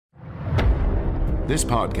This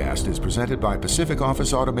podcast is presented by Pacific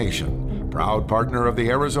Office Automation, proud partner of the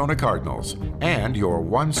Arizona Cardinals, and your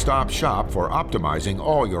one-stop shop for optimizing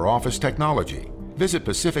all your office technology. Visit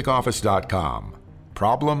pacificoffice.com.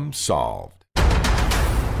 Problem solved.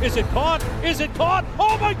 Is it caught? Is it caught?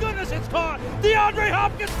 Oh my goodness, it's caught! DeAndre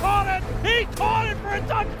Hopkins caught it! He caught it for a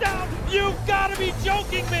touchdown! You've got to be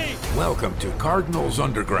joking me! Welcome to Cardinals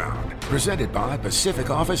Underground, presented by Pacific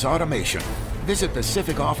Office Automation. Visit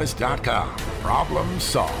pacificoffice.com. Problem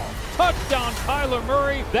solved. Touchdown, Kyler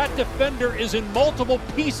Murray. That defender is in multiple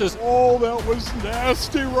pieces. Oh, that was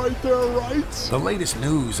nasty right there, right? The latest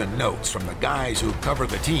news and notes from the guys who cover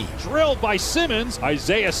the team. Drilled by Simmons.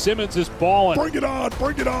 Isaiah Simmons is balling. Bring it on,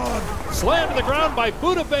 bring it on. Slammed to the ground by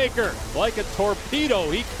Budda Baker. Like a torpedo,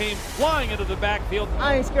 he came flying into the backfield.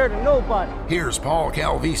 I ain't scared of nobody. Here's Paul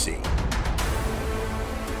Calvisi.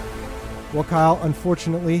 Well, Kyle,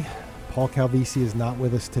 unfortunately, Paul Calvisi is not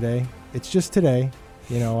with us today. It's just today.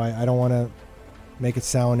 You know, I don't want to make it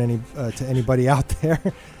sound to anybody out there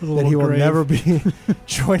that he will never be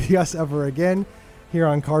joining us ever again here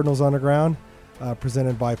on Cardinals Underground,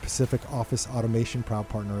 presented by Pacific Office Automation, proud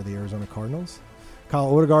partner of the Arizona Cardinals.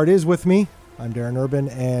 Kyle Odegaard is with me. I'm Darren Urban,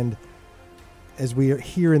 and as we are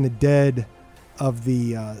here in the dead of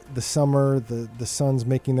the summer, the Suns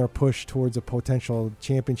making their push towards a potential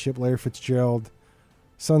championship, Larry Fitzgerald,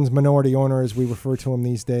 Suns minority owner as we refer to him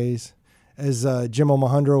these days. As Jim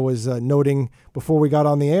Omohundro was noting before we got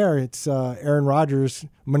on the air, it's Aaron Rodgers,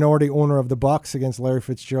 minority owner of the Bucks, against Larry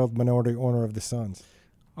Fitzgerald, minority owner of the Suns.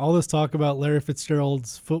 All this talk about Larry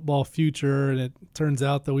Fitzgerald's football future, and it turns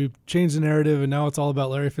out that we've changed the narrative, and now it's all about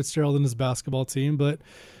Larry Fitzgerald and his basketball team. But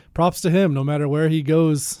props to him. No matter where he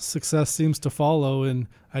goes, success seems to follow, and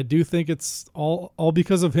I do think it's all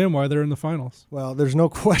because of him why they're in the finals. Well, there's no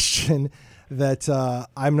question that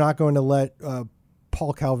I'm not going to let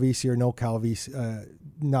Paul Calvisi or no Calvisi,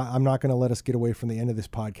 I'm not going to let us get away from the end of this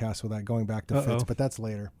podcast without going back to Fitz, but that's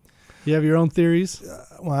later. You have your own theories?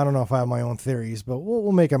 Well, I don't know if I have my own theories, but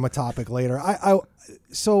we'll make them a topic later.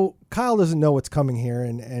 So Kyle doesn't know what's coming here,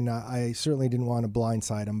 and I certainly didn't want to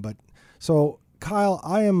blindside him. But so Kyle,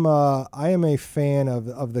 I am a fan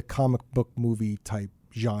of the comic book movie type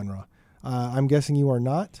genre. I'm guessing you are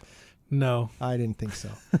not? No. I didn't think so.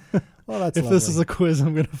 Well, that's if lovely. This is a quiz,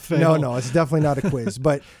 I'm going to fail. No, it's definitely not a quiz.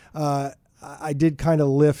 But I did kind of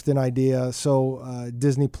lift an idea. So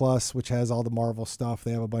Disney Plus, which has all the Marvel stuff,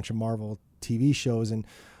 they have a bunch of Marvel TV shows. And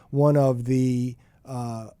one of the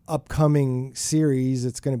upcoming series,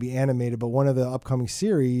 it's going to be animated, but one of the upcoming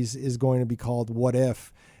series is going to be called What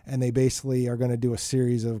If? And they basically are going to do a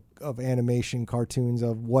series of animation cartoons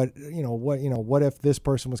of what if this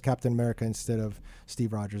person was Captain America instead of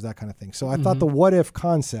Steve Rogers, that kind of thing. So I thought the what if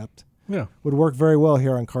concept would work very well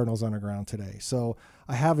here on Cardinals Underground today. So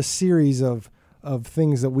I have a series of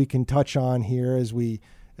things that we can touch on here as we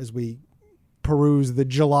peruse the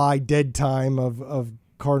July dead time of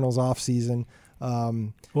Cardinals off season.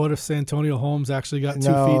 What if Santonio Holmes actually got 2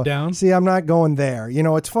 feet down? See, I'm not going there. You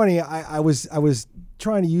know, it's funny. I was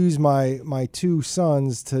trying to use my two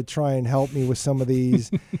sons to try and help me with some of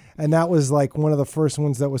these, and that was like one of the first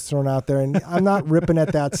ones that was thrown out there. And I'm not ripping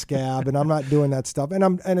at that scab, and I'm not doing that stuff.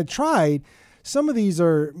 And I tried. Some of these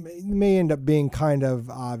may end up being kind of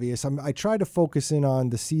obvious. I tried to focus in on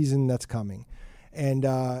the season that's coming, and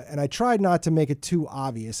I tried not to make it too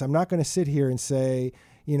obvious. I'm not going to sit here and say,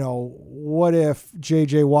 you know, what if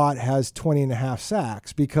J.J. Watt has 20 and a half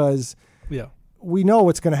sacks? Because we know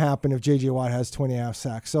what's going to happen if J.J. Watt has 20 and a half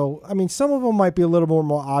sacks. So, I mean, some of them might be a little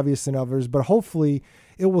more obvious than others, but hopefully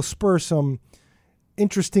it will spur some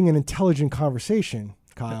interesting and intelligent conversation,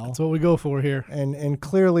 Kyle. That's what we go for here. And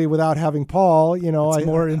clearly without having Paul, you know. It's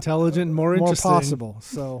more intelligent and more interesting. More possible.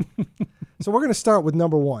 So, so we're going to start with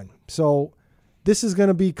number one. So this is going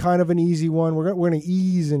to be kind of an easy one. We're going to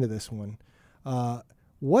ease into this one.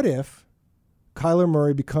 What if Kyler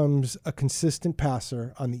Murray becomes a consistent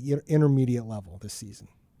passer on the intermediate level this season?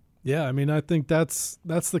 Yeah, I mean, I think that's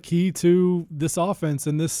the key to this offense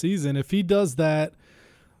in this season. If he does that,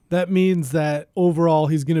 that means that overall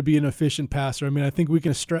he's going to be an efficient passer. I mean, I think we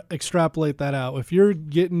can extrapolate that out. If you're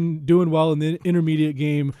doing well in the intermediate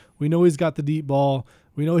game, we know he's got the deep ball.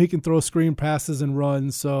 We know he can throw screen passes and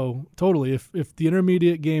runs. So totally, if the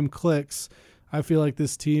intermediate game clicks, I feel like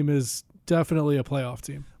this team is definitely a playoff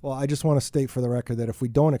team. Well, I just want to state for the record that if we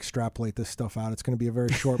don't extrapolate this stuff out, it's going to be a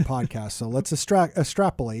very short podcast. So let's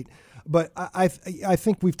extrapolate. But I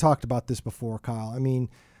think we've talked about this before, Kyle. I mean,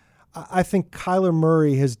 I think Kyler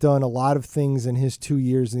Murray has done a lot of things in his 2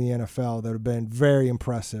 years in the NFL that have been very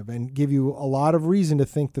impressive and give you a lot of reason to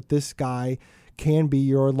think that this guy can be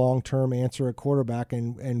your long-term answer at quarterback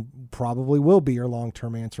and probably will be your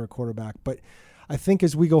long-term answer at quarterback. But I think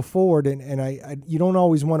as we go forward, and I you don't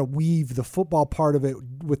always want to weave the football part of it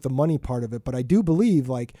with the money part of it, but I do believe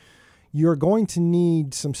like you're going to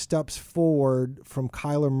need some steps forward from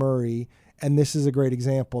Kyler Murray, and this is a great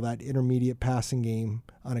example, that intermediate passing game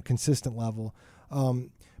on a consistent level.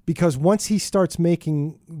 Because once he starts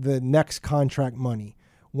making the next contract money,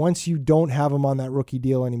 once you don't have him on that rookie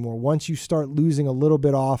deal anymore, once you start losing a little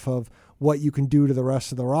bit off of what you can do to the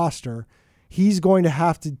rest of the roster, he's going to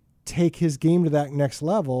have to take his game to that next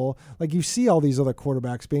level. Like you see all these other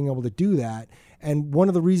quarterbacks being able to do that. And one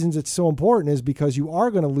of the reasons it's so important is because you are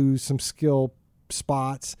going to lose some skill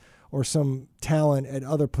spots or some talent at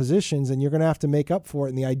other positions, and you're going to have to make up for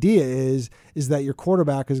it. And the idea is that your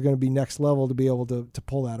quarterback is going to be next level to be able to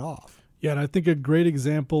pull that off. Yeah, and I think a great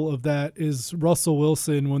example of that is Russell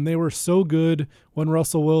Wilson. When they were so good, when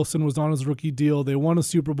Russell Wilson was on his rookie deal, they won a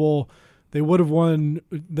Super Bowl. They would have won.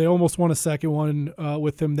 They almost won a second one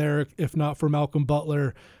with him there, if not for Malcolm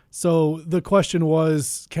Butler. So the question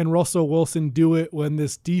was, can Russell Wilson do it when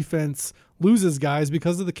this defense loses guys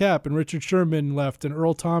because of the cap? And Richard Sherman left, and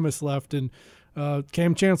Earl Thomas left, and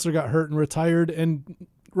Cam Chancellor got hurt and retired. And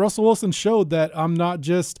Russell Wilson showed that I'm not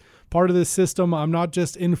just part of this system. I'm not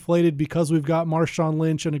just inflated because we've got Marshawn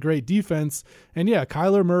Lynch and a great defense. And yeah,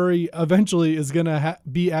 Kyler Murray eventually is going to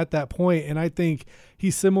be at that point. And I think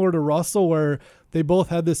he's similar to Russell, where they both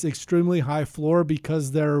had this extremely high floor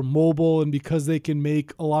because they're mobile and because they can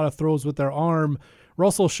make a lot of throws with their arm.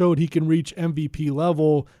 Russell showed he can reach MVP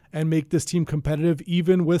level and make this team competitive,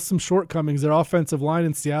 even with some shortcomings. Their offensive line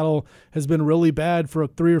in Seattle has been really bad for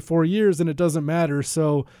 3 or 4 years, and it doesn't matter.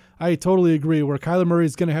 So I totally agree where Kyler Murray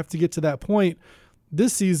is going to have to get to that point.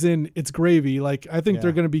 This season, it's gravy. Like, I think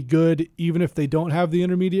they're going to be good even if they don't have the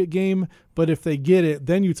intermediate game. But if they get it,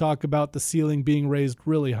 then you talk about the ceiling being raised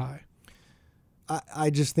really high. I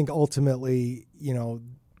just think ultimately, you know,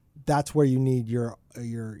 that's where you need your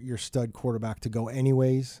stud quarterback to go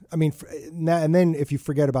anyways. I mean, and then if you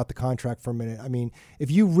forget about the contract for a minute, I mean,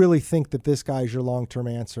 if you really think that this guy's your long-term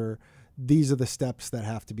answer, these are the steps that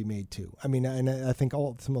have to be made too. I mean, and I think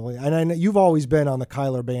ultimately, and I know you've always been on the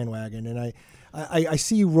Kyler bandwagon, and I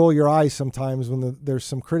see you roll your eyes sometimes when there's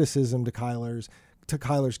some criticism to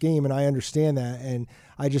Kyler's game, and I understand that, and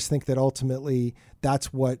I just think that ultimately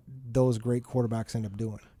that's what those great quarterbacks end up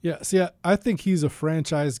doing. Yeah, see, I think he's a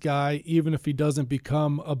franchise guy, even if he doesn't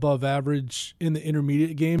become above average in the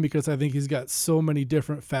intermediate game, because I think he's got so many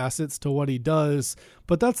different facets to what he does.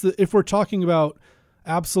 But if we're talking about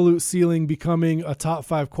absolute ceiling, becoming a top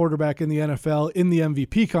 5 quarterback in the NFL in the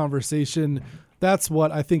MVP conversation, that's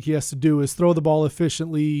what I think he has to do, is throw the ball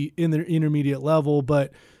efficiently in the intermediate level.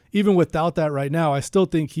 But even without that right now, I still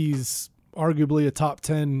think he's arguably a top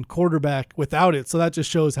 10 quarterback without it. So that just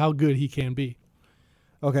shows how good he can be.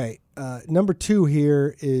 Okay, number 2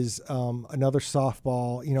 here is another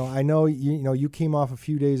softball. You know, I know you came off a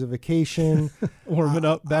few days of vacation, warming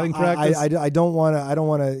up, batting practice. I don't want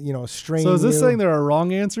to strain. So is this you. saying there are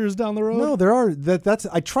wrong answers down the road? No, there are. That's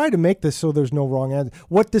I try to make this so there's no wrong answer.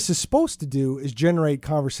 What this is supposed to do is generate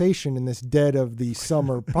conversation in this dead of the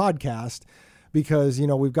summer podcast, because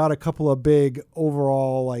we've got a couple of big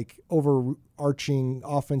overall overarching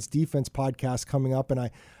offense defense podcasts coming up, and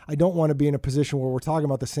I don't want to be in a position where we're talking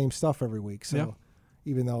about the same stuff every week. So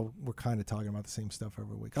even though we're kind of talking about the same stuff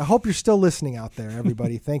every week, I hope you're still listening out there,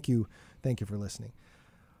 everybody. Thank you for listening.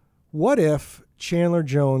 What if Chandler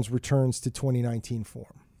Jones returns to 2019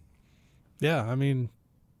 form? Yeah, I mean,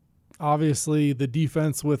 obviously the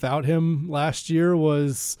defense without him last year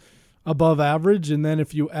was above average, and then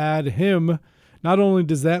if you add him, not only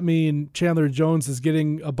does that mean Chandler Jones is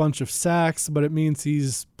getting a bunch of sacks, but it means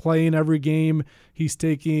he's playing every game. He's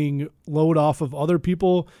taking load off of other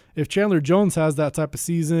people. If Chandler Jones has that type of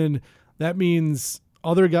season, that means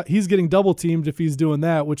he's getting double teamed if he's doing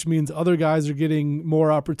that, which means other guys are getting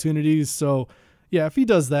more opportunities. So yeah, if he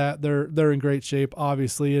does that, they're in great shape,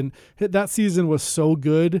 obviously. And that season was so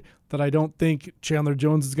good that I don't think Chandler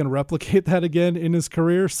Jones is going to replicate that again in his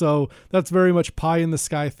career. So that's very much pie in the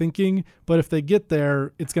sky thinking. But if they get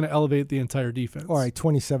there, it's going to elevate the entire defense. All right,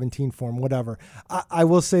 2017 form, whatever. I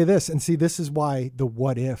will say this, and see, this is why the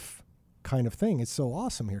what if kind of thing is so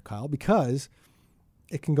awesome here, Kyle, because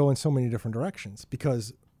it can go in so many different directions.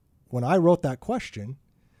 Because when I wrote that question,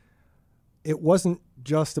 it wasn't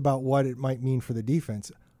just about what it might mean for the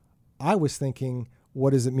defense. I was thinking,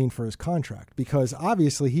 what does it mean for his contract? Because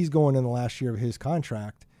obviously he's going in the last year of his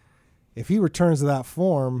contract. If he returns to that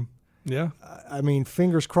form, I mean,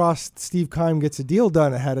 fingers crossed Steve Keim gets a deal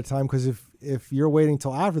done ahead of time, because if you're waiting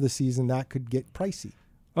till after the season, that could get pricey.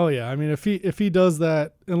 Oh yeah, I mean if he does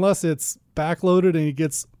that, unless it's backloaded and he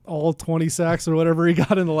gets all 20 sacks or whatever he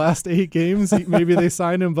got in the last 8 games, maybe they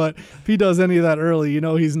sign him. But if he does any of that early,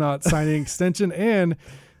 he's not signing an extension. And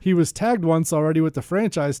he was tagged once already with the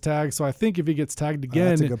franchise tag, so I think if he gets tagged again,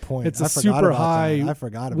 that's a good point. It's a super high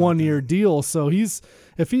 1-year deal. So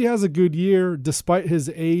if he has a good year despite his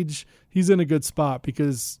age, he's in a good spot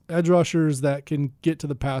because edge rushers that can get to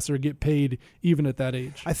the passer get paid even at that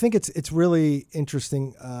age. I think it's really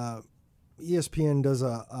interesting. ESPN does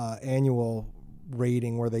a annual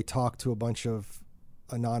rating where they talk to a bunch of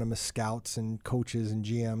anonymous scouts and coaches and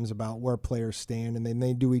GMs about where players stand, and then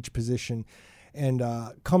they do each position. And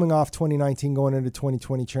coming off 2019, going into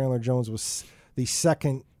 2020, Chandler Jones was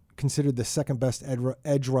considered the second best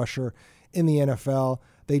edge rusher in the NFL.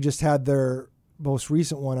 They just had their most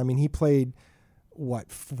recent one. I mean, he played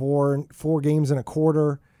four games and a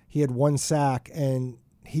quarter. He had 1 sack, and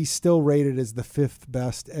he's still rated as the 5th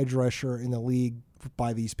best edge rusher in the league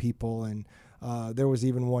by these people. And there was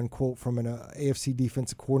even one quote from an AFC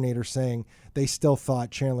defensive coordinator saying they still thought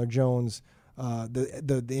Chandler Jones,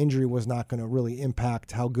 the injury was not going to really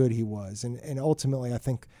impact how good he was. And ultimately, I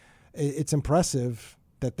think it's impressive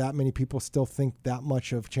that many people still think that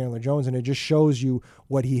much of Chandler Jones, and it just shows you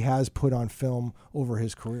what he has put on film over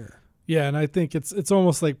his career. Yeah, and I think it's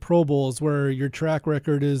almost like Pro Bowls where your track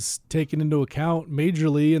record is taken into account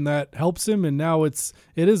majorly, and that helps him. And now it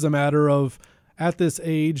is a matter of, at this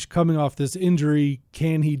age, coming off this injury,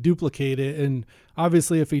 can he duplicate it? And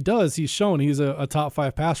obviously, if he does, he's shown he's a top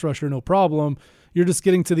 5 pass rusher, no problem. You're just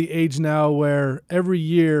getting to the age now where every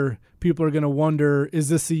year people are going to wonder, is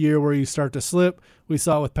this the year where you start to slip? We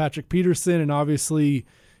saw it with Patrick Peterson, and obviously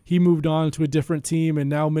he moved on to a different team, and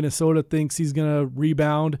now Minnesota thinks he's going to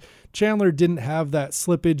rebound. Chandler didn't have that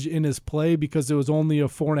slippage in his play because it was only a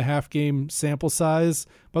 4.5 game sample size,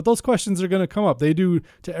 but those questions are going to come up. They do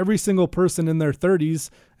to every single person in their 30s,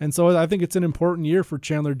 and so I think it's an important year for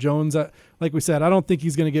Chandler Jones. Like we said, I don't think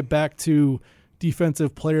he's going to get back to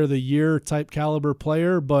defensive player of the year type caliber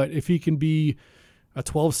player, but if he can be a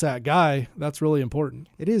 12-sack guy, that's really important.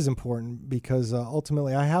 It is important because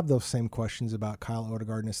ultimately I have those same questions about Kyle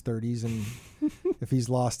Odegaard in his 30s and if he's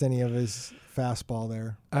lost any of his fastball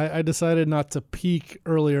there. I decided not to peak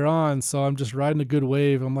earlier on, so I'm just riding a good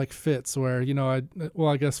wave. I'm like Fitz where,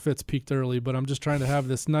 I guess Fitz peaked early, but I'm just trying to have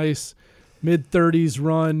this nice mid-30s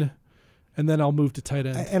run, and then I'll move to tight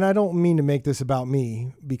end. And I don't mean to make this about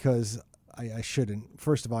me because I shouldn't.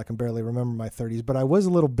 First of all, I can barely remember my 30s, but I was a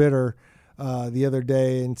little bitter the other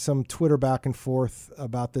day in some Twitter back and forth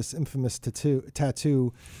about this infamous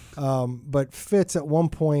tattoo. But Fitz at one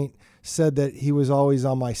point said that he was always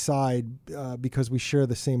on my side because we share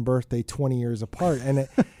the same birthday 20 years apart. And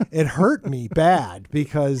it hurt me bad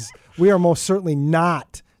because we are most certainly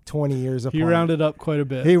not 20 years apart. He rounded up quite a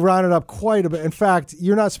bit. In fact,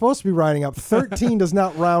 you're not supposed to be rounding up. 13 does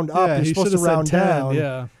not round up. Yeah, you're supposed to round 10, down.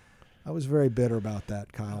 Yeah. I was very bitter about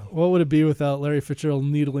that, Kyle. What would it be without Larry Fitzgerald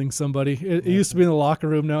needling somebody? It used to be in the locker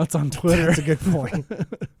room. Now it's on Twitter. That's a good point.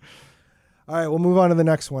 All right, we'll move on to the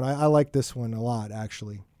next one. I like this one a lot,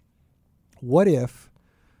 actually. What if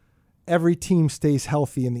every team stays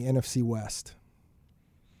healthy in the NFC West?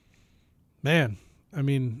 Man, I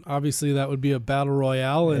mean, obviously that would be a battle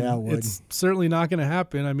royale, and it's certainly not going to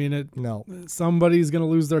happen. I mean, somebody's going to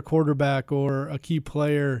lose their quarterback or a key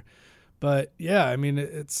player. But yeah, I mean,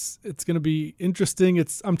 it's going to be interesting.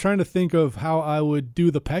 I'm trying to think of how I would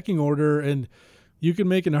do the pecking order, and you can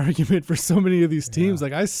make an argument for so many of these teams. Yeah.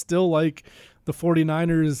 Like I still like the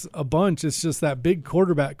 49ers a bunch. It's just that big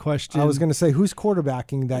quarterback question. I was going to say, who's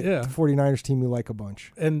quarterbacking that 49ers team you like a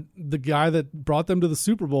bunch? And the guy that brought them to the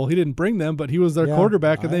Super Bowl, he didn't bring them, but he was their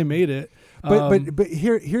quarterback, and they made it. But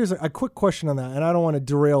here's a quick question on that, and I don't want to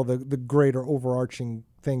derail the greater overarching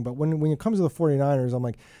thing, but when it comes to the 49ers, I'm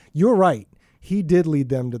like, you're right. He did lead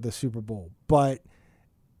them to the Super Bowl, but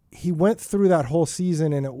he went through that whole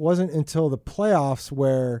season, and it wasn't until the playoffs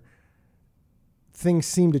where things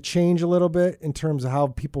seemed to change a little bit in terms of how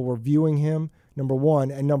people were viewing him, number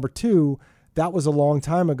one. And number two, that was a long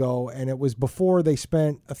time ago, and it was before they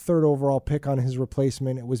spent a 3rd overall pick on his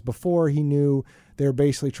replacement. It was before he knew they were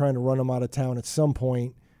basically trying to run him out of town at some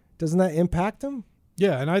point. Doesn't that impact him?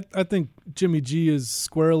 Yeah, and I think Jimmy G is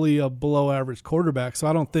squarely a below-average quarterback, so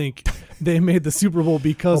I don't think they made the Super Bowl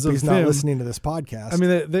because of him. He's not listening to this podcast. I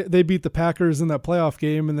mean, they beat the Packers in that playoff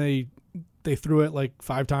game, and they threw it like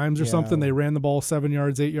 5 times or something. They ran the ball 7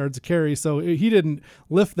 yards, 8 yards a carry, so he didn't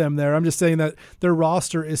lift them there. I'm just saying that their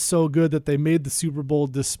roster is so good that they made the Super Bowl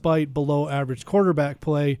despite below-average quarterback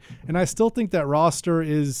play, and I still think that roster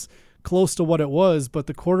is close to what it was, but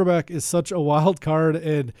the quarterback is such a wild card,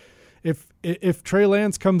 and if Trey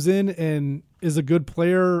Lance comes in and is a good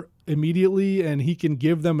player immediately and he can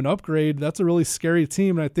give them an upgrade, that's a really scary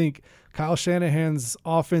team. And I think Kyle Shanahan's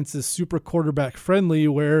offense is super quarterback friendly,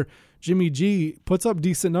 where Jimmy G puts up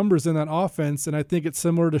decent numbers in that offense. And I think it's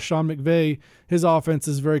similar to Sean McVay. His offense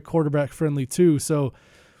is very quarterback friendly too. So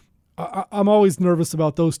I'm always nervous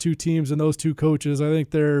about those two teams and those two coaches. I think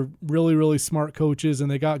they're really, really smart coaches and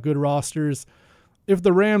they got good rosters. If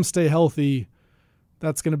the Rams stay healthy,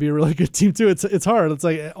 that's going to be a really good team too. It's hard. It's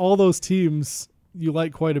like all those teams you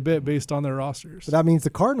like quite a bit based on their rosters. But that means the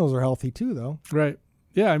Cardinals are healthy too, though. Right.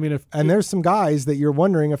 Yeah, I mean, there's some guys that you're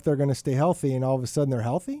wondering if they're going to stay healthy, and all of a sudden they're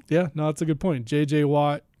healthy. Yeah, no, that's a good point. J.J.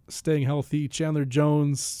 Watt staying healthy, Chandler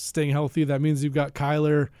Jones staying healthy. That means you've got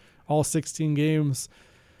Kyler all 16 games.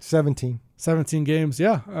 17 games.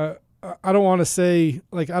 Yeah. I don't want to say,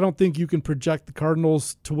 I don't think you can project the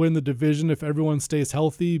Cardinals to win the division if everyone stays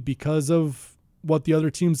healthy because of what the other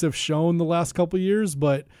teams have shown the last couple of years,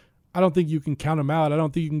 but I don't think you can count them out. I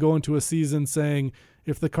don't think you can go into a season saying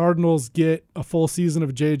if the Cardinals get a full season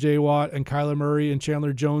of J.J. Watt and Kyler Murray and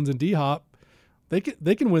Chandler Jones and D-Hop, they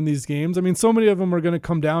can win these games. I mean, so many of them are going to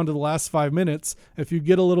come down to the last 5 minutes. If you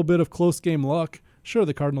get a little bit of close game luck, sure,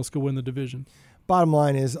 the Cardinals could win the division. Bottom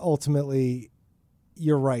line is, ultimately,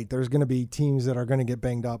 you're right. There's going to be teams that are going to get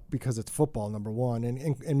banged up because it's football, number one.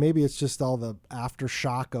 And maybe it's just all the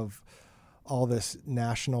aftershock of all this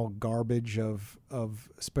national garbage of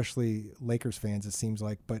especially Lakers fans, it seems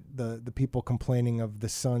like. But the people complaining of the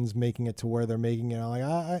Suns making it to where they're making it,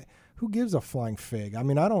 like, who gives a flying fig? I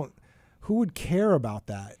mean, who would care about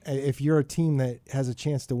that if you're a team that has a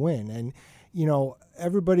chance to win? And,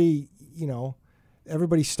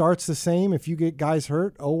 everybody starts the same. If you get guys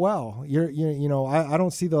hurt, oh well. I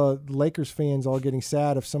don't see the Lakers fans all getting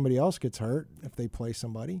sad if somebody else gets hurt if they play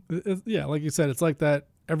somebody. Yeah, like you said, it's like that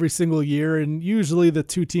every single year, and usually the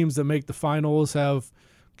two teams that make the finals have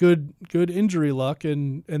good injury luck,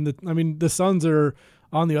 and the Suns are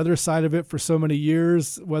on the other side of it for so many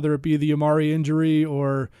years, whether it be the Amari injury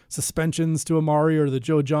or suspensions to Amari or the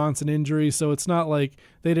Joe Johnson injury. So it's not like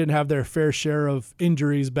they didn't have their fair share of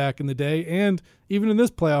injuries back in the day. And even in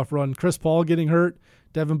this playoff run, Chris Paul getting hurt,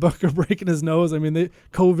 Devin Booker breaking his nose. I mean,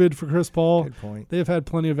 COVID for Chris Paul. Good point. They've had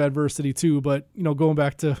plenty of adversity too, but going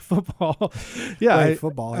back to football, yeah,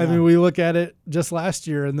 football. I mean, we look at it just last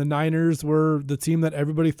year, and the Niners were the team that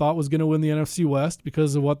everybody thought was going to win the NFC West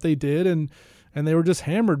because of what they did, and they were just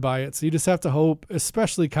hammered by it. So you just have to hope,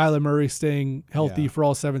 especially Kyler Murray staying healthy for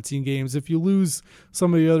all 17 games. If you lose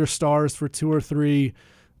some of the other stars for 2 or 3,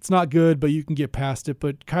 it's not good, but you can get past it.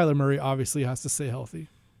 But Kyler Murray obviously has to stay healthy.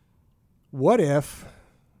 What if,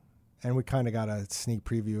 and we kind of got a sneak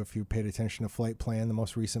preview if you paid attention to Flight Plan, the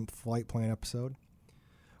most recent Flight Plan episode.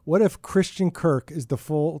 What if Christian Kirk is the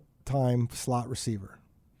full-time slot receiver?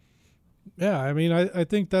 Yeah, I mean, I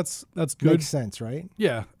think that's good. Makes sense, right?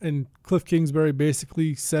 Yeah, and Cliff Kingsbury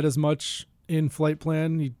basically said as much in Flight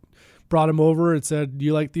Plan. He brought him over and said, do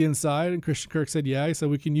you like the inside? And Christian Kirk said, yeah. He said,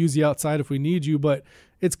 we can use the outside if we need you. But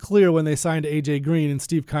it's clear when they signed A.J. Green and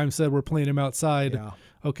Steve Keim said we're playing him outside. Yeah.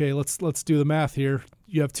 Okay, let's do the math here.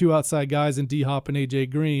 You have 2 outside guys in D-Hop and A.J.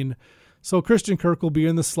 Green. So Christian Kirk will be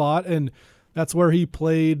in the slot, and that's where he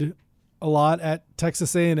played a lot at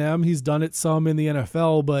Texas A&M. He's done it some in the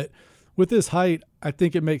NFL, but with his height, I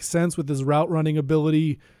think it makes sense with his route running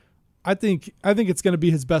ability. I think it's going to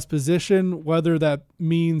be his best position. Whether that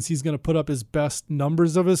means he's going to put up his best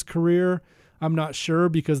numbers of his career, I'm not sure,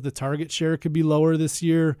 because the target share could be lower this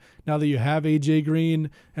year now that you have A.J.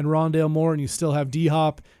 Green and Rondale Moore and you still have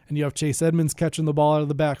D-Hop and you have Chase Edmonds catching the ball out of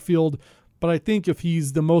the backfield. But I think if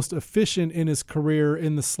he's the most efficient in his career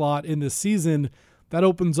in the slot in this season, that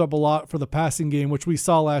opens up a lot for the passing game, which we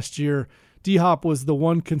saw last year. D-Hop was the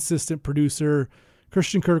one consistent producer.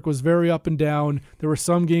 Christian Kirk was very up and down. There were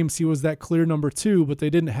some games he was that clear number 2, but they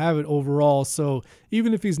didn't have it overall. So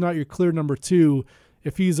even if he's not your clear number 2,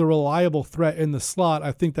 if he's a reliable threat in the slot,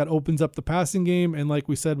 I think that opens up the passing game. And like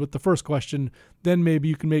we said with the first question, then maybe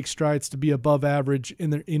you can make strides to be above average in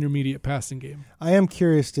the intermediate passing game. I am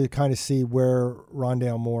curious to kind of see where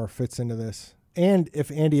Rondale Moore fits into this, and if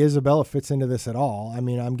Andy Isabella fits into this at all. I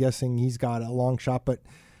mean, I'm guessing he's got a long shot, but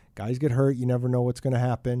guys get hurt. You never know what's going to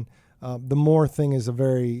happen. The Moore thing is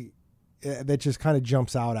that just kind of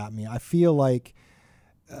jumps out at me. I feel like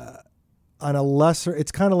on a lesser,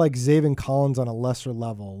 it's kind of like Zaven Collins on a lesser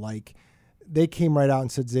level. Like, they came right out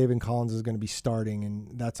and said Zaven Collins is going to be starting,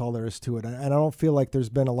 and that's all there is to it. And I don't feel like there's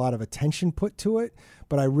been a lot of attention put to it,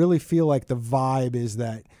 but I really feel like the vibe is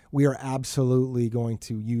that we are absolutely going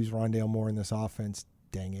to use Rondale Moore in this offense,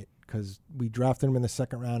 dang it, because we drafted him in the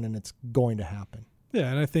second round, and it's going to happen. Yeah,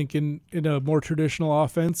 and I think in a more traditional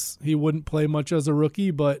offense, he wouldn't play much as a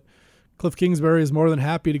rookie, but Cliff Kingsbury is more than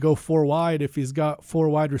happy to go 4 wide if he's got 4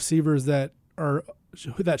 wide receivers that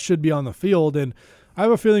should be on the field. And I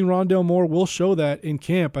have a feeling Rondale Moore will show that in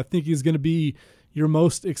camp. I think he's going to be your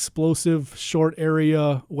most explosive short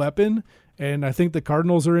area weapon, and I think the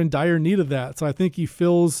Cardinals are in dire need of that. So I think he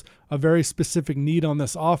fills a very specific need on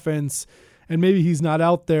this offense, and maybe he's not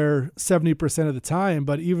out there 70% of the time,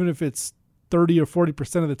 but even if it's 30 or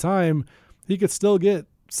 40% of the time, he could still get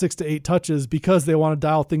 6 to 8 touches because they want to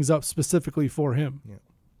dial things up specifically for him. Yeah.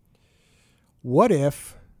 What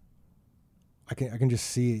if I can just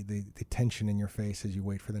see the tension in your face as you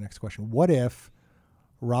wait for the next question. What if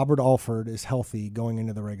Robert Alford is healthy going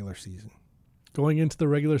into the regular season? Going into the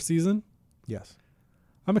regular season? Yes.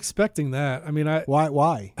 I'm expecting that. I mean,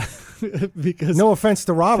 Why? Because no offense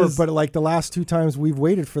to Robert, but like the last 2 times we've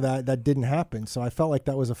waited for that didn't happen. So I felt like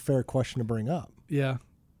that was a fair question to bring up. Yeah.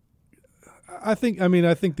 I think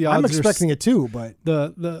the odds I'm expecting it too, but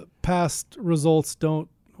the past results don't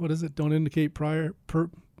indicate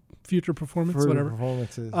future performance, whatever.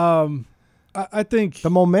 Performances. I think the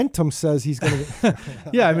momentum says he's going to.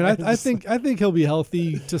 Yeah, I mean, I think he'll be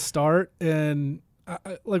healthy to start, and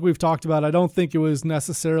like we've talked about, I don't think it was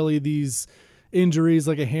necessarily these injuries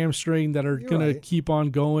like a hamstring that are going to keep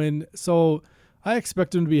on going. So I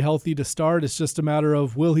expect him to be healthy to start. It's just a matter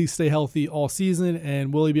of will he stay healthy all season,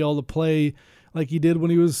 and will he be able to play like he did when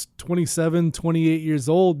he was 27, 28 years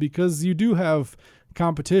old? Because you do have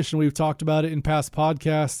competition. We've talked about it in past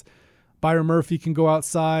podcasts. Byron Murphy can go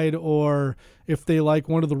outside, or if they like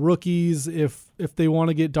one of the rookies, if they want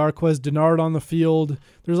to get Darqueze Dennard on the field,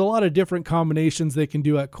 there's a lot of different combinations they can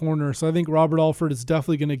do at corner. So I think Robert Alford is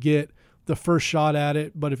definitely going to get the first shot at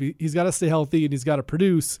it, but if he's got to stay healthy and he's got to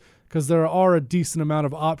produce, because there are a decent amount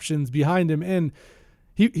of options behind him. And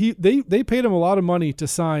they paid him a lot of money to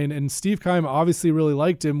sign, and Steve Keim obviously really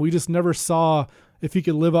liked him. We just never saw if he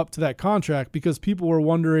could live up to that contract, because people were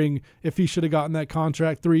wondering if he should have gotten that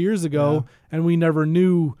contract 3 years ago, and we never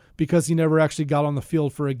knew because he never actually got on the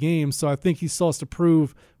field for a game. So I think he still has to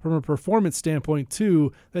prove from a performance standpoint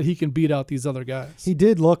too that he can beat out these other guys. He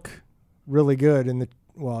did look really good in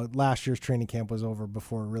last year's training camp was over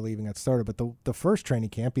before really even got started, but the first training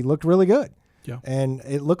camp he looked really good. Yeah. And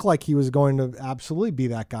it looked like he was going to absolutely be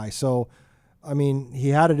that guy. So, I mean, he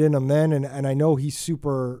had it in him then, and I know he's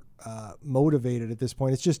super motivated at this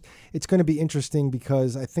point. It's going to be interesting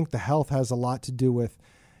because I think the health has a lot to do with,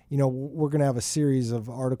 we're going to have a series of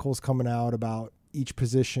articles coming out about each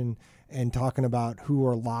position and talking about who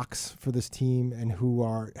are locks for this team and who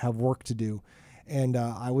have work to do. And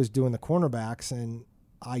I was doing the cornerbacks, and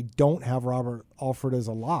I don't have Robert Alford as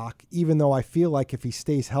a lock, even though I feel like if he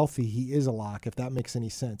stays healthy, he is a lock, if that makes any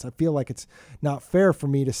sense. I feel like it's not fair for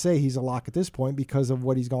me to say he's a lock at this point because of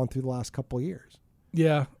what he's gone through the last couple of years.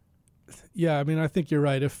 Yeah. Yeah, I mean, I think you're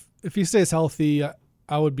right. If he stays healthy,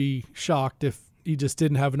 I would be shocked if he just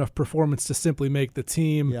didn't have enough performance to simply make the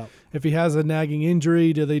team. Yep. If he has a nagging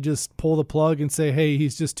injury, do they just pull the plug and say, hey,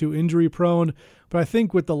 he's just too injury prone? But I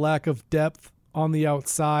think with the lack of depth on the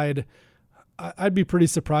outside, I'd be pretty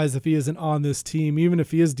surprised if he isn't on this team. Even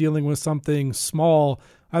if he is dealing with something small,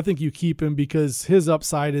 I think you keep him because his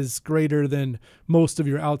upside is greater than most of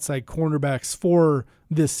your outside cornerbacks for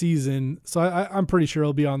this season. So I'm pretty sure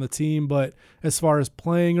he'll be on the team, but as far as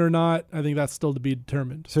playing or not, I think that's still to be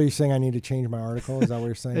determined. So you're saying I need to change my article? Is that what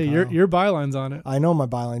you're saying? Hey, your byline's on it. I know my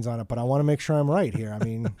byline's on it, but I want to make sure I'm right here. I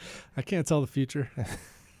mean, I can't tell the future.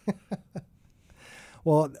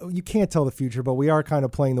 Well, you can't tell the future, but we are kind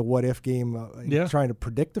of playing the what-if game, trying to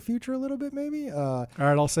predict the future a little bit maybe. All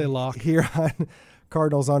right, I'll say lock. Here on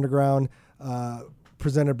Cardinals Underground,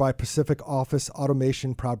 presented by Pacific Office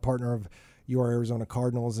Automation, proud partner of your Arizona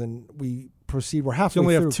Cardinals. And we proceed. We're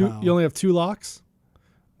halfway through. You only have 2 locks?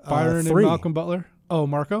 Byron and Malcolm Butler? Oh,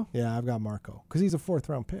 Marco? Yeah, I've got Marco because he's a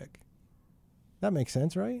 4th-round pick. That makes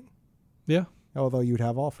sense, right? Yeah. Although you'd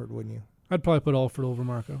have Alford, wouldn't you? I'd probably put Alford over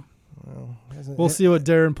Marco. Well, we'll see what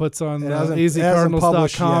Darren puts on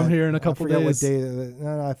azcardinals.com here in a couple days. What day,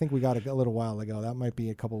 no, I think we got a little while ago. That might be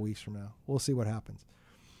a couple weeks from now. We'll see what happens.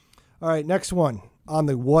 All right, next one on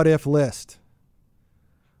the what-if list.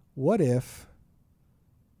 What if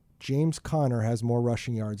James Conner has more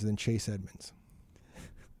rushing yards than Chase Edmonds?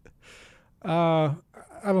 I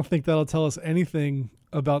don't think that'll tell us anything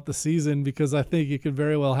about the season because I think it could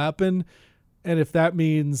very well happen. And if that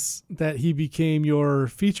means that he became your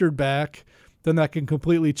featured back, then that can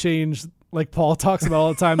completely change, like Paul talks about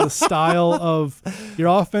all the time, the style of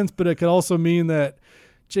your offense. But it could also mean that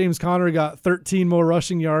James Conner got 13 more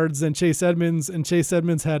rushing yards than Chase Edmonds, and Chase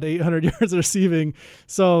Edmonds had 800 yards receiving.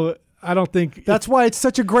 So I don't think that's why it's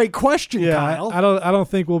such a great question, Kyle. I don't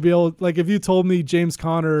think we'll be able, like, if you told me James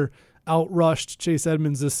Conner outrushed Chase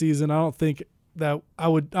Edmonds this season, I don't think that I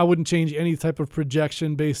wouldn't change any type of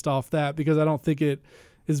projection based off that, because I don't think it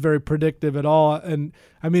is very predictive at all. And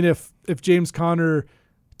I mean, if James Conner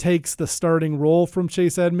takes the starting role from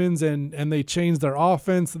Chase Edmonds and they change their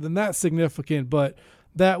offense, then that's significant. But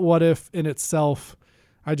that what if in itself,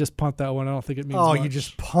 I just punt that one. I don't think it means much. You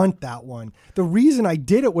just punt that one. The reason I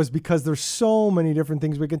did it was because there's so many different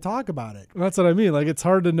things we can talk about it. That's what I mean. Like, it's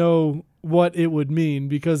hard to know what it would mean,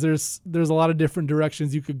 because there's a lot of different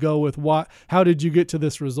directions you could go with how did you get to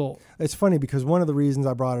this result? It's funny because one of the reasons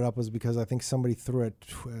I brought it up was because I think somebody threw a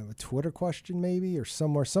Twitter question maybe, or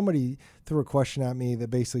somewhere. Somebody threw a question at me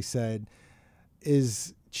that basically said,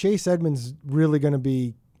 is Chase Edmonds really going to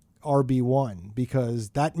be RB1?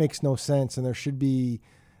 Because that makes no sense, and there should be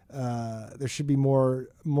more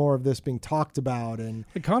of this being talked about. And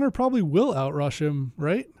Connor probably will outrush him,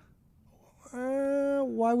 right?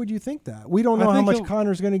 Why would you think that? We don't know how much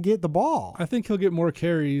Connor's going to get the ball. I think he'll get more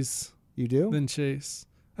carries. You do? Than Chase.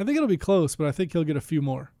 I think it'll be close, but I think he'll get a few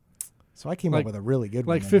more. So I came up with a really good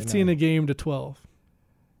one. Like 15 a game to 12.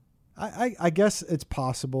 I guess it's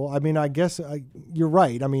possible. I mean, I guess you're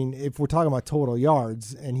right. I mean, if we're talking about total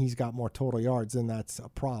yards and he's got more total yards, then that's a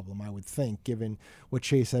problem, I would think, given what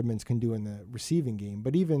Chase Edmonds can do in the receiving game.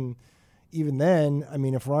 But even then, I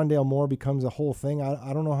mean, if Rondale Moore becomes a whole thing,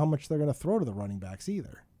 I don't know how much they're going to throw to the running backs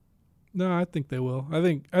either. No, I think they will. I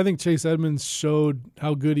think Chase Edmonds showed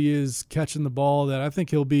how good he is catching the ball, that I think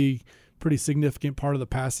he'll be pretty significant part of the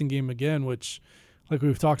passing game again, which, like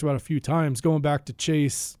we've talked about a few times, going back to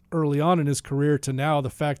Chase early on in his career to now, the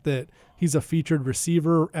fact that he's a featured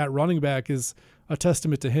receiver at running back is a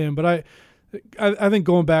testament to him. But I think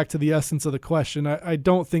going back to the essence of the question, I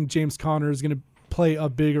don't think James Conner is going to play a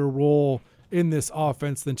bigger role in this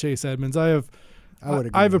offense than Chase Edmonds. I have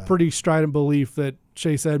a pretty strident belief that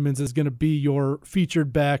Chase Edmonds is going to be your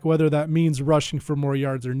featured back, whether that means rushing for more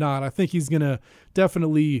yards or not. I think he's going to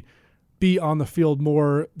definitely be on the field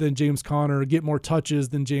more than James Conner, get more touches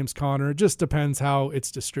than James Conner. It just depends how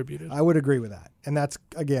it's distributed. I would agree with that. And that's,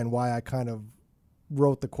 again, why I kind of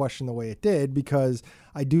wrote the question the way it did, because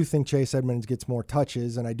I do think Chase Edmonds gets more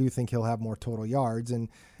touches, and I do think he'll have more total yards. And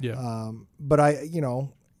but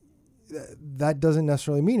that doesn't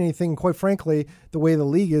necessarily mean anything. Quite frankly, the way the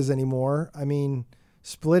league is anymore, I mean,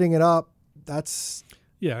 splitting it up, that's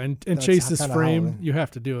and Chase's frame, you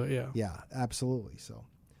have to do it. Yeah, absolutely. So,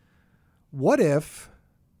 what if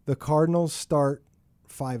the Cardinals start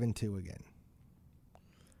 5-2 again?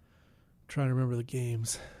 Trying to remember the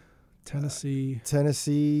games.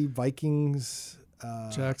 Tennessee, Vikings,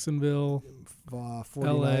 Jacksonville,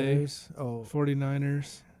 49ers. LA,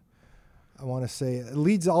 49ers. I want to say it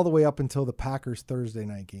leads all the way up until the Packers Thursday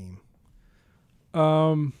night game.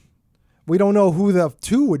 We don't know who the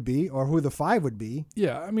 2 would be or who the 5 would be.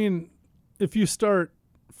 Yeah, I mean, if you start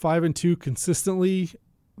 5-2 consistently,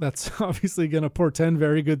 that's obviously going to portend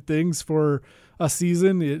very good things for a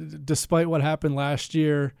season, despite what happened last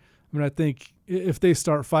year. I mean, I think if they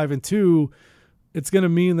start 5-2, it's going to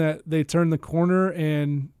mean that they turn the corner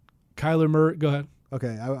and Kyler Murray. Go ahead.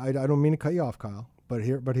 Okay, I don't mean to cut you off, Kyle, but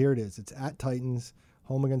here it is. It's at Titans,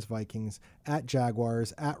 home against Vikings, at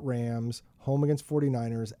Jaguars, at Rams, home against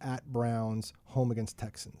 49ers, at Browns, home against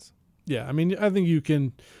Texans. Yeah, I mean, I think you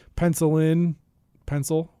can pencil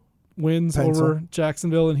wins over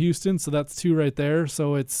Jacksonville and Houston, so that's 2 right there.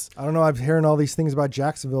 So it's, I don't know, I'm hearing all these things about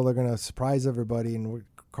Jacksonville. They're going to surprise everybody, and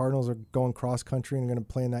Cardinals are going cross country and going to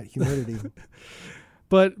play in that humidity.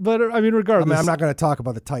 but I mean, regardless, I'm not going to talk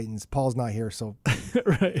about the Titans. Paul's not here, so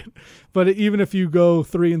right. But even if you go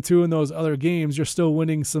 3-2 in those other games, you're still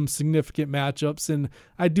winning some significant matchups. And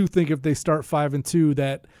I do think if they start 5-2,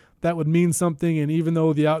 that would mean something. And even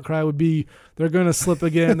though the outcry would be they're going to slip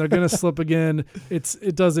again,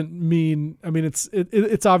 it doesn't mean. I mean,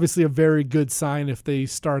 it's obviously a very good sign if they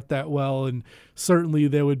start that well, and certainly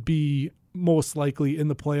they would be most likely in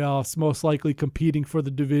the playoffs, most likely competing for the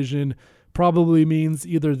division. Probably means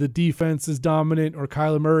either the defense is dominant or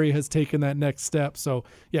Kyler Murray has taken that next step. So,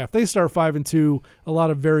 yeah, if they start 5-2, a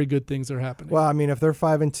lot of very good things are happening. Well, I mean, if they're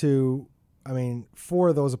 5-2, I mean, 4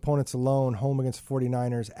 of those opponents alone, home against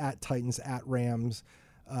 49ers, at Titans, at Rams,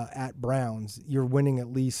 at Browns, you're winning at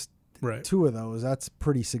least 2 of those. That's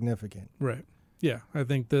pretty significant. Right. Yeah, I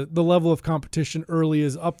think the level of competition early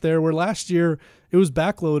is up there, where last year it was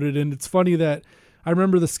backloaded. And it's funny that I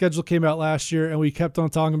remember the schedule came out last year and we kept on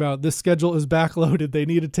talking about this schedule is backloaded. They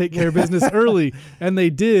need to take care of business early, and they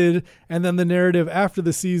did. And then the narrative after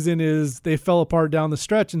the season is they fell apart down the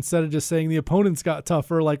stretch instead of just saying the opponents got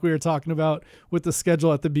tougher like we were talking about with the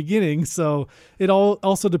schedule at the beginning. So it all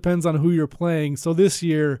also depends on who you're playing. So this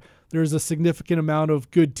year there's a significant amount of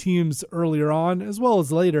good teams earlier on as well as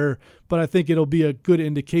later, but I think it'll be a good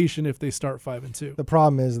indication if they start 5-2. The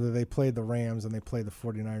problem is that they played the Rams and they played the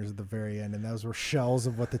 49ers at the very end, and those were shells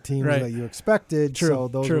of what the teams that you expected. True. So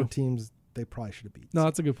those were teams they probably should have beat. No,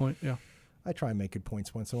 that's a good point, yeah. I try and make good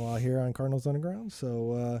points once in a while here on Cardinals Underground.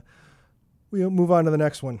 So we'll move on to the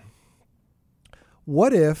next one.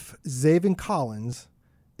 What if Zaven Collins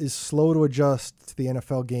is slow to adjust to the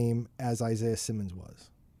NFL game as Isaiah Simmons was?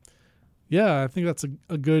 Yeah, I think that's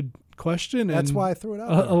a good question. That's why I threw it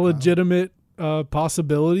out. A legitimate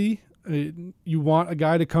possibility. You want a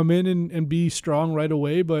guy to come in and be strong right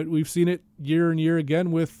away, but we've seen it year and year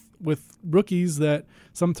again with rookies that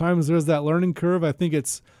sometimes there's that learning curve. I think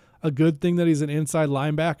it's a good thing that he's an inside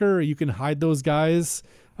linebacker. You can hide those guys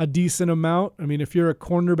a decent amount. I mean, if you're a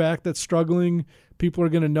cornerback that's struggling, people are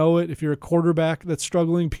going to know it. If you're a quarterback that's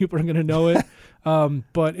struggling, people are going to know it.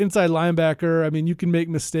 But inside linebacker, I mean, you can make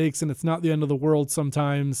mistakes and it's not the end of the world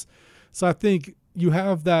sometimes. So I think you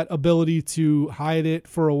have that ability to hide it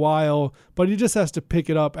for a while, but he just has to pick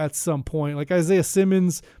it up at some point. Like Isaiah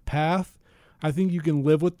Simmons' path, I think you can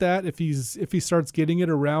live with that if he starts getting it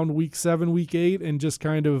around week 7, week 8, and just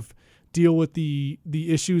kind of deal with the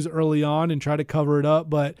issues early on and try to cover it up.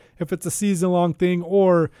 But if it's a season-long thing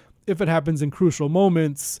or if it happens in crucial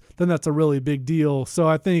moments, then that's a really big deal. So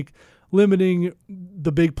I think limiting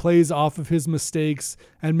the big plays off of his mistakes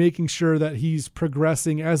and making sure that he's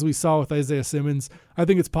progressing as we saw with Isaiah Simmons, I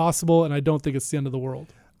think it's possible, and I don't think it's the end of the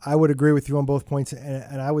world. I would agree with you on both points,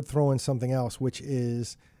 and I would throw in something else, which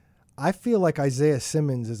is I feel like Isaiah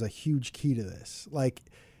Simmons is a huge key to this. Like,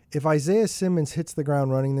 if Isaiah Simmons hits the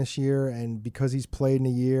ground running this year, and because he's played in a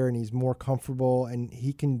year and he's more comfortable and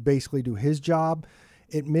he can basically do his job,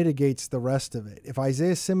 it mitigates the rest of it. If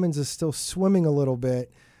Isaiah Simmons is still swimming a little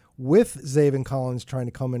bit with Zaven Collins trying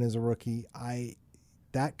to come in as a rookie,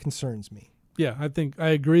 that concerns me. Yeah, I think I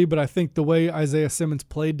agree, but I think the way Isaiah Simmons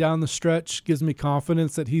played down the stretch gives me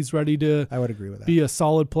confidence that he's ready to I would agree with that. Be a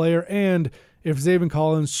solid player. And if Zaven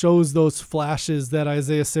Collins shows those flashes that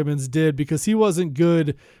Isaiah Simmons did, because he wasn't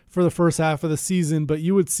good for the first half of the season, but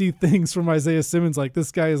you would see things from Isaiah Simmons like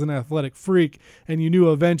this guy is an athletic freak, and you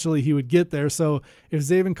knew eventually he would get there. So if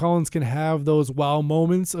Zaven Collins can have those wow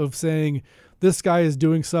moments of saying, this guy is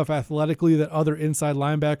doing stuff athletically that other inside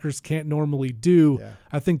linebackers can't normally do,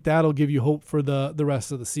 I think that'll give you hope for the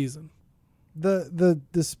rest of the season. The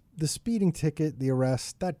speeding ticket, the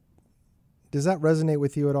arrest, does that resonate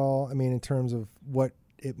with you at all? I mean, in terms of what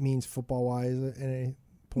it means football-wise at any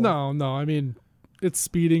point? No. I mean, it's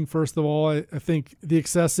speeding, first of all. I think the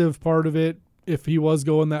excessive part of it, if he was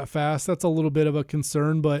going that fast, that's a little bit of a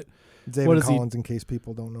concern, but Zaven Collins, in case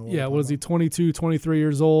people don't know. What is he, 22, 23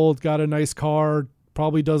 years old, got a nice car,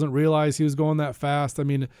 probably doesn't realize he was going that fast. I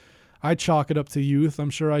mean, I chalk it up to youth. I'm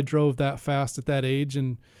sure I drove that fast at that age,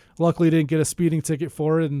 and luckily didn't get a speeding ticket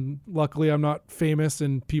for it, and luckily I'm not famous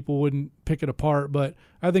and people wouldn't pick it apart. But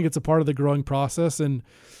I think it's a part of the growing process, and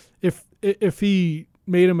if he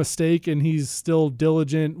made a mistake and he's still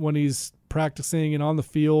diligent when he's practicing and on the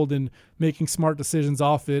field and making smart decisions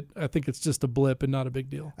off it, I think it's just a blip and not a big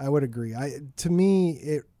deal. I would agree. To me,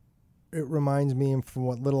 it reminds me, and from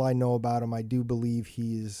what little I know about him, I do believe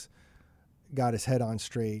he's got his head on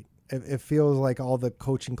straight. It feels like all the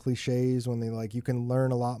coaching cliches when they you can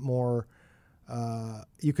learn a lot more.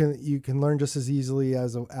 You can learn just as easily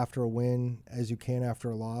after a win as you can after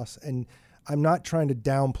a loss. And I'm not trying to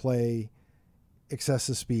downplay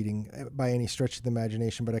excessive speeding by any stretch of the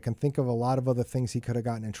imagination, but I can think of a lot of other things he could have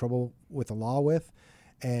gotten in trouble with the law with.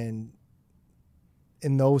 And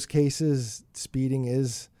in those cases, speeding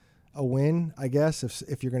is a win, I guess,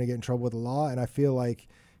 if you're going to get in trouble with the law. And I feel like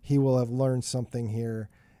he will have learned something here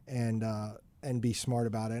and be smart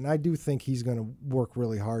about it. And I do think he's going to work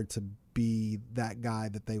really hard to be that guy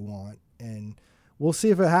that they want. And we'll see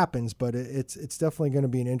if it happens, but it's definitely going to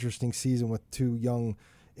be an interesting season with two young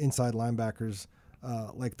inside linebackers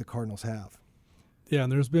like the Cardinals have. Yeah,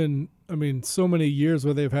 and there's been, so many years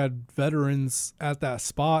where they've had veterans at that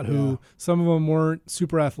spot who some of them weren't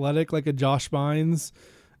super athletic, like a Josh Bynes,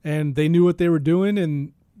 and they knew what they were doing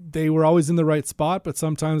and they were always in the right spot, but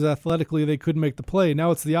sometimes athletically they couldn't make the play.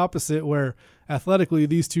 Now it's the opposite, where athletically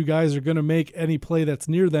these two guys are going to make any play that's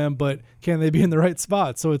near them, but can they be in the right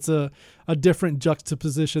spot? So it's a different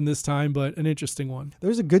juxtaposition this time, but an interesting one.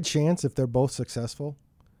 There's a good chance if they're both successful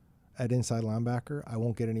at inside linebacker, I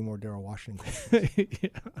won't get any more Darryl Washington. Yeah.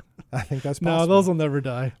 I think that's possible. No, those will never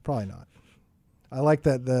die. Probably not. I like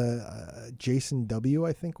that the Jason W.,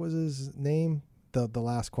 I think was his name, the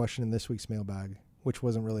last question in this week's mailbag, which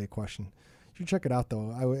wasn't really a question. You should check it out,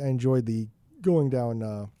 though. I enjoyed the going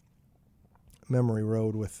down memory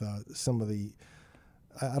road with some of the,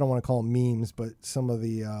 I don't want to call them memes, but some of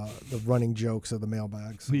the running jokes of the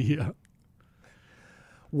mailbags. Yeah.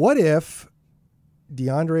 What if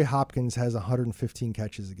DeAndre Hopkins has 115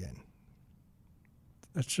 catches again?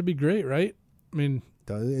 That should be great, right? I mean,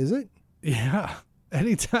 is it? Yeah.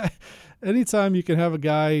 Anytime you can have a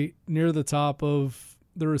guy near the top of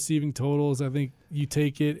the receiving totals, I think you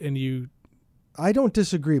take it and you. I don't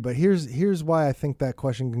disagree, but here's why I think that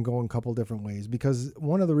question can go in a couple different ways. Because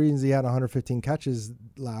one of the reasons he had 115 catches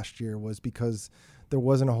last year was because there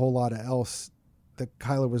wasn't a whole lot of else that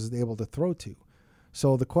Kyler was able to throw to.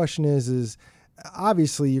 So the question is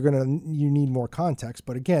obviously you need more context.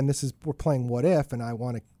 But again, we're playing what if, and I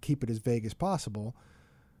want to keep it as vague as possible.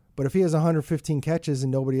 But if he has 115 catches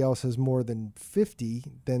and nobody else has more than 50,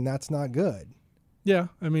 then that's not good. Yeah,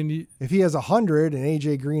 I mean, if he has 100 and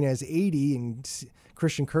A.J. Green has 80 and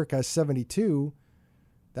Christian Kirk has 72,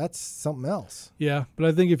 that's something else. Yeah, but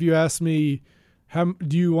I think if you ask me, how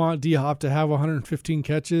do you want D-Hop to have 115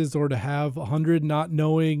 catches or to have 100, not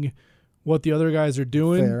knowing what the other guys are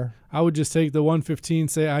doing? Fair. I would just take the 115,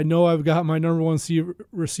 say, I know I've got my number one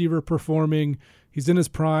receiver performing. He's in his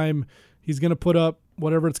prime. He's going to put up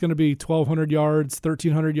whatever it's going to be, 1,200 yards,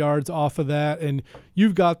 1,300 yards off of that, and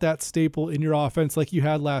you've got that staple in your offense like you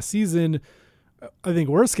had last season. I think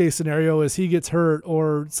worst case scenario is he gets hurt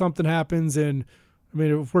or something happens, and I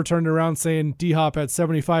mean, if we're turning around saying D-Hop had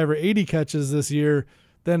 75 or 80 catches this year,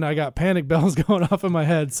 then I got panic bells going off in my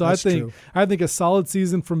head. So That's true. I think a solid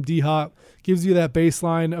season from D-Hop gives you that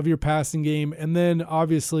baseline of your passing game, and then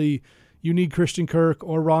obviously you need Christian Kirk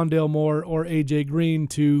or Rondale Moore or A.J. Green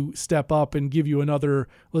to step up and give you another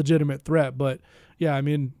legitimate threat. But, yeah, I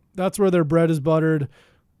mean, that's where their bread is buttered.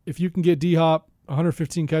 If you can get D-Hop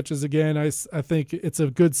 115 catches again, I think it's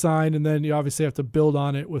a good sign, and then you obviously have to build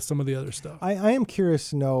on it with some of the other stuff. I am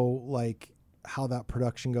curious to know, like, how that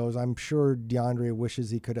production goes. I'm sure DeAndre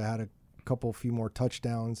wishes he could have had a few more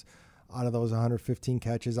touchdowns out of those 115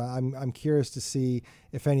 catches. I'm curious to see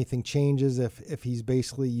if anything changes, if he's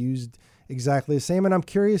basically used exactly the same. And I'm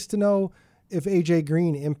curious to know if A.J.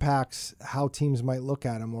 Green impacts how teams might look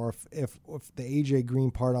at him, or if the A.J.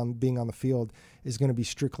 Green part on being on the field is going to be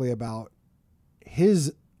strictly about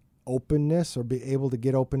his openness or be able to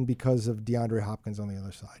get open because of DeAndre Hopkins on the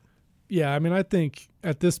other side. Yeah, I mean, I think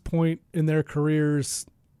at this point in their careers,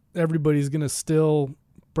 everybody's going to still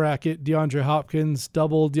bracket DeAndre Hopkins,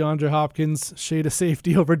 double DeAndre Hopkins, shade of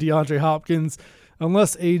safety over DeAndre Hopkins,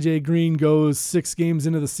 unless A.J. Green goes 6 games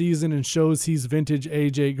into the season and shows he's vintage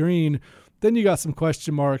A.J. Green, then you got some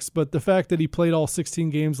question marks. But the fact that he played all 16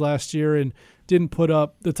 games last year and didn't put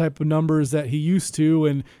up the type of numbers that he used to,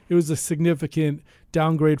 and it was a significant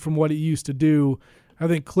downgrade from what he used to do, I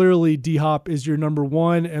think clearly D-Hop is your number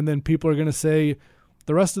one, and then people are going to say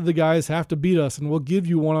the rest of the guys have to beat us, and we'll give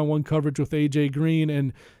you one-on-one coverage with A.J. Green.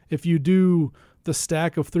 And if you do the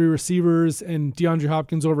stack of 3 receivers and DeAndre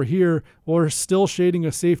Hopkins over here, or still shading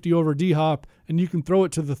a safety over D-Hop, and you can throw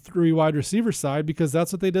it to the 3 wide receiver side because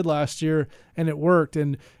that's what they did last year, and it worked.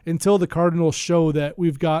 And until the Cardinals show that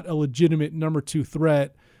we've got a legitimate number 2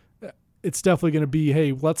 threat, it's definitely going to be,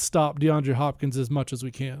 hey, let's stop DeAndre Hopkins as much as we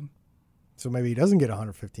can. So maybe he doesn't get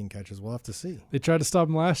 115 catches. We'll have to see. They tried to stop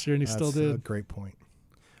him last year, and he still did. That's a great point.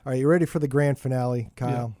 All right, you ready for the grand finale,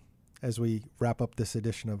 Kyle, as we wrap up this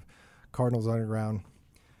edition of Cardinals Underground?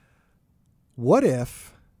 What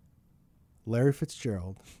if Larry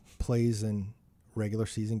Fitzgerald plays in regular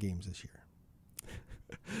season games this year?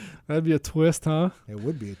 That'd be a twist, huh? It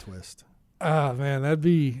would be a twist. Ah, man, that'd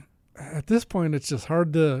be – at this point, it's just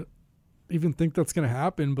hard to even think that's going to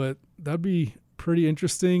happen, but that'd be pretty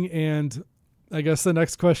interesting. And I guess the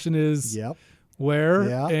next question is where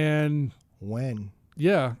and when?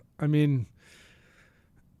 Yeah, I mean,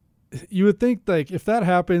 you would think like if that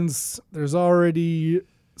happens, there's already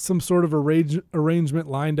some sort of arrangement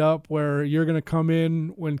lined up where you're going to come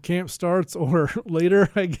in when camp starts or later,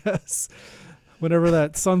 I guess, whenever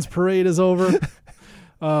that Suns parade is over.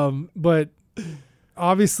 But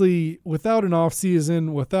obviously, without an off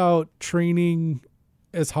season, without training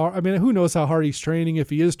as hard, I mean, who knows how hard he's training, if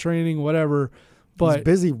he is training, whatever. But he's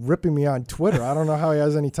busy ripping me on Twitter. I don't know how he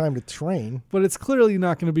has any time to train. But it's clearly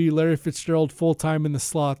not going to be Larry Fitzgerald full-time in the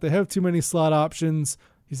slot. They have too many slot options.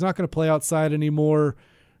 He's not going to play outside anymore.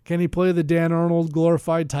 Can he play the Dan Arnold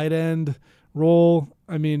glorified tight end role.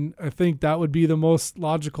 I mean, I think that would be the most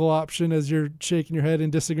logical option, as you're shaking your head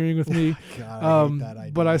and disagreeing with me. God, I hate that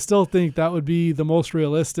idea. But I still think that would be the most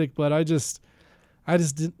realistic. But I just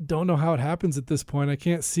don't know how it happens at this point. I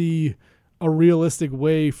can't see a realistic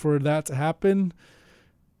way for that to happen.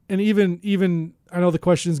 And even I know the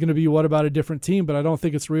question is going to be, what about a different team? But I don't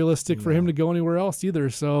think it's realistic for him to go anywhere else either.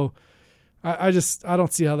 So I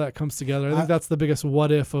don't see how that comes together. I think that's the biggest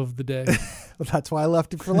what if of the day. That's why I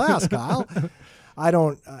left it for last, Kyle. I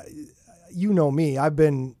don't. You know me. I've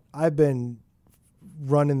been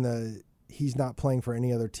running the he's not playing for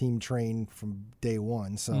any other team train from day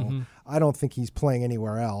one. So I don't think he's playing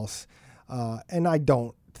anywhere else, and I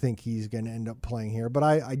don't think he's going to end up playing here. But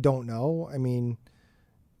I don't know. I mean,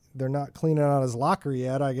 they're not cleaning out his locker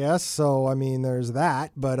yet, I guess. So I mean, there's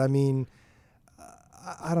that. But I mean,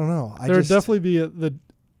 I don't know. There would definitely be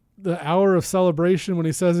the hour of celebration when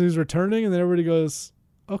he says he's returning, and then everybody goes,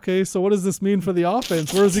 okay, so what does this mean for the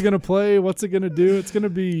offense? Where is he going to play? What's it going to do?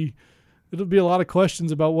 It'll be a lot of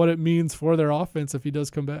questions about what it means for their offense if he does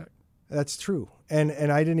come back. That's true. And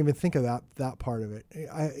I didn't even think of that part of it.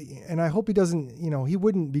 I hope he doesn't, he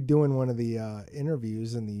wouldn't be doing one of the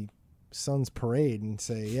interviews in the Suns parade and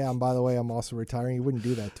say, yeah, and by the way, I'm also retiring. He wouldn't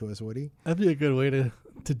do that to us, would he? That'd be a good way to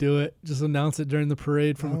do it. Just announce it during the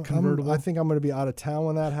parade from a convertible. I think I'm going to be out of town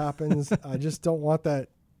when that happens. I just don't want that.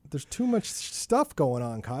 There's too much stuff going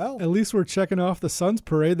on, Kyle. At least we're checking off the Suns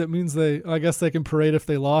parade. That means I guess they can parade if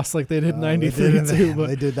they lost like they did in 93 too. But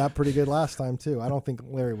they did that pretty good last time too. I don't think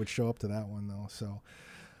Larry would show up to that one though. So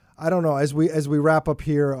I don't know. As we wrap up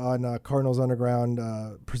here on Cardinals Underground,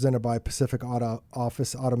 presented by Pacific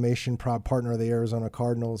Office Automation, proud partner of the Arizona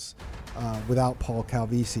Cardinals. Without Paul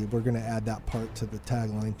Calvisi, we're going to add that part to the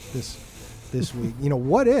tagline this week.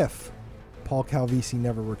 What if Paul Calvisi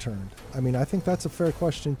never returned? I mean, I think that's a fair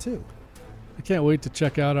question too. I can't wait to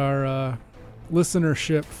check out our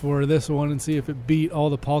listenership for this one and see if it beat all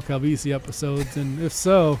the Paul Calvisi episodes, and if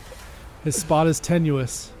so, his spot is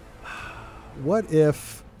tenuous. What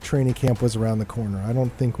if training camp was around the corner? I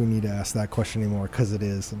don't think we need to ask that question anymore because it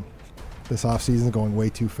is, and this offseason is going way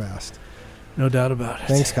too fast. No doubt about it.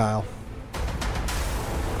 Thanks, Kyle.